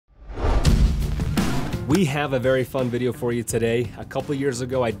We have a very fun video for you today. A couple years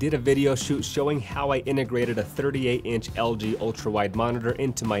ago, I did a video shoot showing how I integrated a 38-inch LG ultra-wide monitor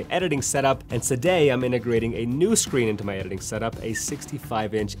into my editing setup, and today I'm integrating a new screen into my editing setup, a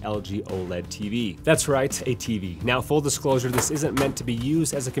 65-inch LG OLED TV. That's right, a TV. Now, full disclosure, this isn't meant to be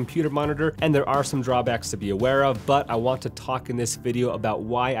used as a computer monitor, and there are some drawbacks to be aware of, but I want to talk in this video about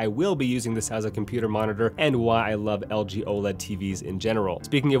why I will be using this as a computer monitor and why I love LG OLED TVs in general.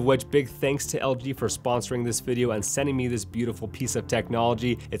 Speaking of which, big thanks to LG for sponsoring this video and sending me this beautiful piece of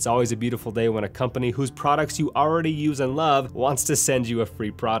technology. It's always a beautiful day when a company whose products you already use and love wants to send you a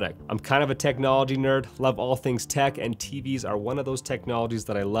free product. I'm kind of a technology nerd, love all things tech, and TVs are one of those technologies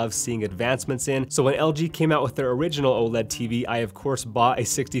that I love seeing advancements in. So when LG came out with their original OLED TV, I of course bought a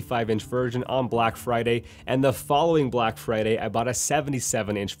 65-inch version on Black Friday, and the following Black Friday, I bought a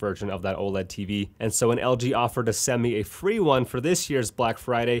 77-inch version of that OLED TV. And so when LG offered to send me a free one for this year's Black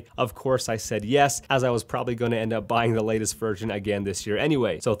Friday, of course I said yes, as I was probably going to end up buying the latest version again this year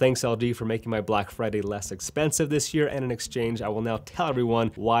anyway. So thanks LG for making my Black Friday less expensive this year, and in exchange I will now tell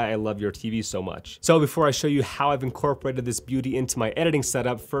everyone why I love your TV so much. So before I show you how I've incorporated this beauty into my editing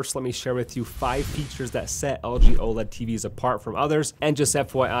setup, first let me share with you 5 features that set LG OLED TVs apart from others. And just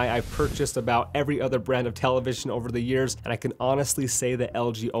FYI, I've purchased about every other brand of television over the years, and I can honestly say that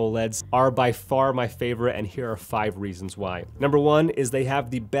LG OLEDs are by far my favorite, and here are 5 reasons why. Number 1 is they have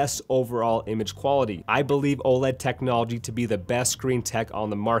the best overall image quality. I believe OLED technology to be the best screen tech on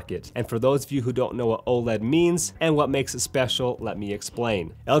the market. And for those of you who don't know what OLED means and what makes it special, let me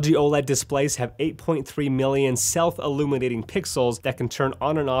explain. LG OLED displays have 8.3 million self-illuminating pixels that can turn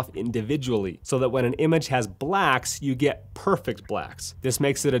on and off individually, so that when an image has blacks, you get perfect blacks. This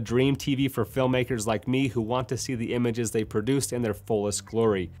makes it a dream TV for filmmakers like me who want to see the images they produced in their fullest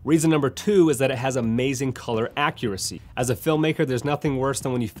glory. Reason number 2 is that it has amazing color accuracy. As a filmmaker, there's nothing worse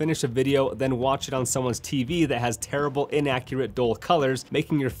than when you finish a video, then watch it on someone's TV that has terrible, inaccurate, dull colors,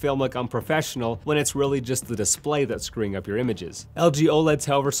 making your film look unprofessional when it's really just the display that's screwing up your images. LG OLEDs,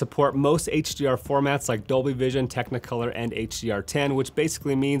 however, support most HDR formats like Dolby Vision, Technicolor, and HDR10, which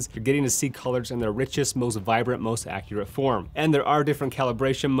basically means you're getting to see colors in their richest, most vibrant, most accurate form. And there are different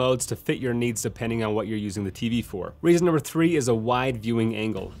calibration modes to fit your needs depending on what you're using the TV for. Reason number 3 is a wide viewing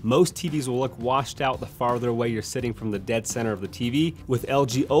angle. Most TVs will look washed out the farther away you're sitting from the dead center of the TV. With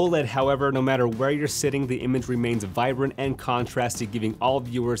LG OLED, however, no matter where you're sitting, the image remains vibrant and contrasty, giving all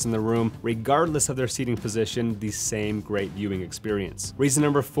viewers in the room, regardless of their seating position, the same great viewing experience. Reason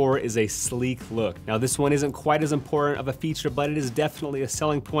number 4 is a sleek look. Now this one isn't quite as important of a feature, but it is definitely a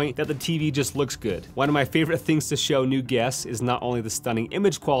selling point that the TV just looks good. One of my favorite things to show new guests is not only the stunning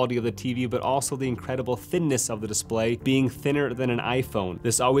image quality of the TV, but also the incredible thinness of the display, being thinner than an iPhone.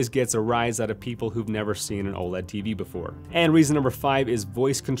 This always gets a rise out of people who've never seen an OLED TV before. And reason number 5 is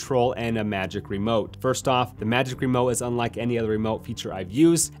voice control and a magic remote. First off, the magic remote is unlike any other remote feature I've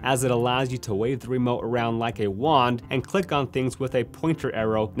used, as it allows you to wave the remote around like a wand and click on things with a pointer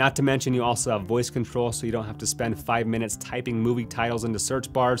arrow. Not to mention you also have voice control, so you don't have to spend 5 minutes typing movie titles into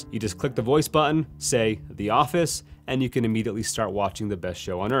search bars. You just click the voice button, say The Office, and you can immediately start watching the best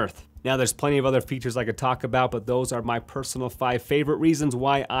show on earth. Now there's plenty of other features I could talk about, but those are my personal 5 favorite reasons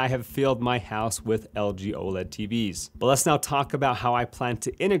why I have filled my house with LG OLED TVs. But let's now talk about how I plan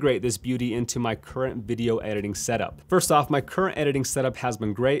to integrate this beauty into my current video editing setup. First off, my current editing setup has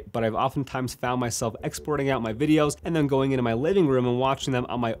been great, but I've oftentimes found myself exporting out my videos and then going into my living room and watching them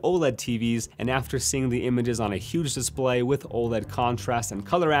on my OLED TVs, and after seeing the images on a huge display with OLED contrast and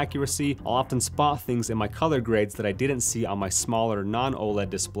color accuracy, I'll often spot things in my color grades that I didn't see on my smaller non-OLED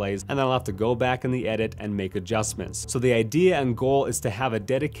displays, and then I'll have to go back in the edit and make adjustments. So the idea and goal is to have a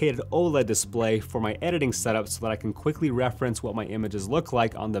dedicated OLED display for my editing setup so that I can quickly reference what my images look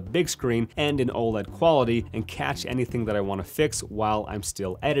like on the big screen and in OLED quality and catch anything that I want to fix while I'm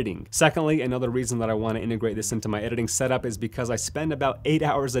still editing. Secondly, another reason that I want to integrate this into my editing setup is because I spend about 8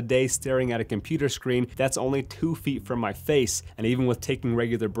 hours a day staring at a computer screen that's only 2 feet from my face, and even with taking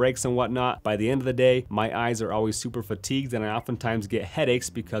regular breaks and whatnot, by the end of the day, my eyes are always super fatigued and I oftentimes get headaches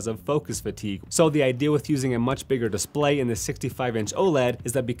because of focus fatigue. So the idea with using a much bigger display in the 65-inch OLED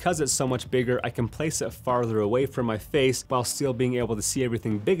is that because it's so much bigger, I can place it farther away from my face while still being able to see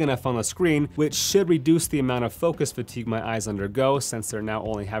everything big enough on the screen, which should reduce the amount of focus fatigue my eyes undergo, since they're now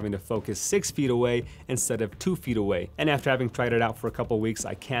only having to focus 6 feet away instead of 2 feet away. And after having tried it out for a couple weeks,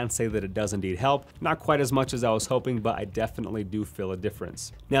 I can say that it does indeed help. Not quite as much as I was hoping, but I definitely do feel a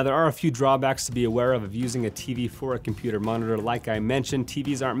difference. Now there are a few drawbacks to be aware of using a TV for a computer monitor. Like I mentioned,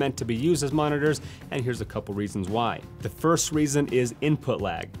 TVs aren't meant meant to be used as monitors, and here's a couple reasons why. The first reason is input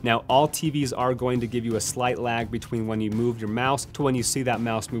lag. Now, all TVs are going to give you a slight lag between when you move your mouse to when you see that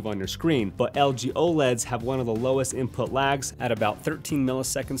mouse move on your screen, but LG OLEDs have one of the lowest input lags at about 13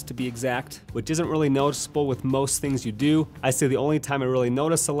 milliseconds to be exact, which isn't really noticeable with most things you do. I say the only time I really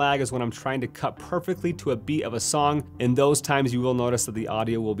notice a lag is when I'm trying to cut perfectly to a beat of a song. In those times, you will notice that the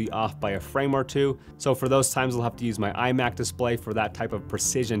audio will be off by a frame or two. So for those times, I'll have to use my iMac display for that type of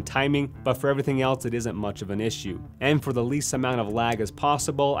precision timing, but for everything else, it isn't much of an issue. And for the least amount of lag as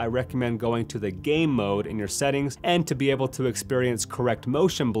possible, I recommend going to the game mode in your settings, and to be able to experience correct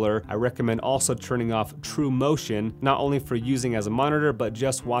motion blur, I recommend also turning off true motion, not only for using as a monitor, but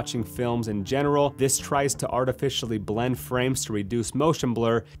just watching films in general. This tries to artificially blend frames to reduce motion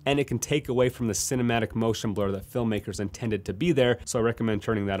blur, and it can take away from the cinematic motion blur that filmmakers intended to be there, so I recommend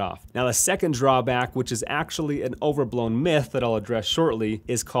turning that off. Now, the second drawback, which is actually an overblown myth that I'll address shortly,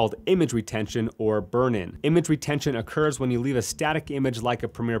 is called image retention or burn-in. Image retention occurs when you leave a static image like a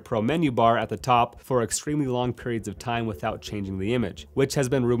Premiere Pro menu bar at the top for extremely long periods of time without changing the image, which has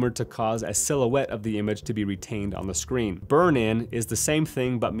been rumored to cause a silhouette of the image to be retained on the screen. Burn-in is the same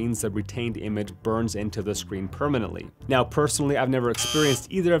thing, but means the retained image burns into the screen permanently. Now, personally, I've never experienced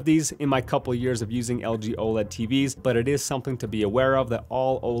either of these in my couple years of using LG OLED TVs, but it is something to be aware of that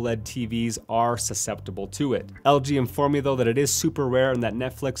all OLED TVs are susceptible to it. LG informed me though that it is super rare and that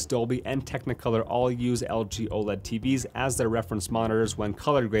Netflix, Dolby, and Technicolor all use LG OLED TVs as their reference monitors when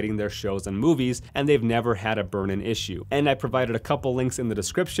color grading their shows and movies, and they've never had a burn-in issue. And I provided a couple links in the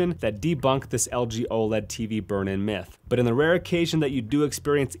description that debunk this LG OLED TV burn-in myth. But in the rare occasion that you do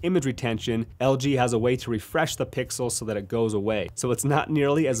experience image retention, LG has a way to refresh the pixels so that it goes away. So it's not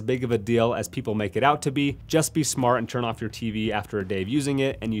nearly as big of a deal as people make it out to be. Just be smart and turn off your TV after a day of using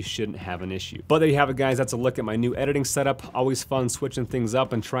it, and you shouldn't have an issue. But there you have it, guys. That's a look at my new editing setup. Always fun switching things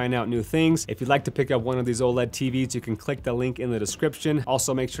up and trying out new things. If you'd like to pick up one of these OLED TVs, you can click the link in the description.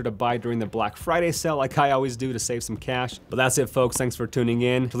 Also, make sure to buy during the Black Friday sale like I always do to save some cash. But that's it, folks. Thanks for tuning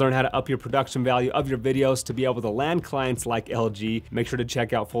in. To learn how to up your production value of your videos to be able to land clients like LG, make sure to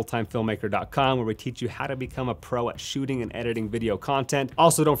check out fulltimefilmmaker.com, where we teach you how to become a pro at shooting and editing video content.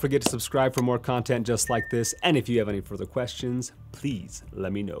 Also, don't forget to subscribe for more content just like this. And if you have any further questions, please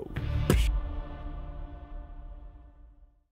let me know.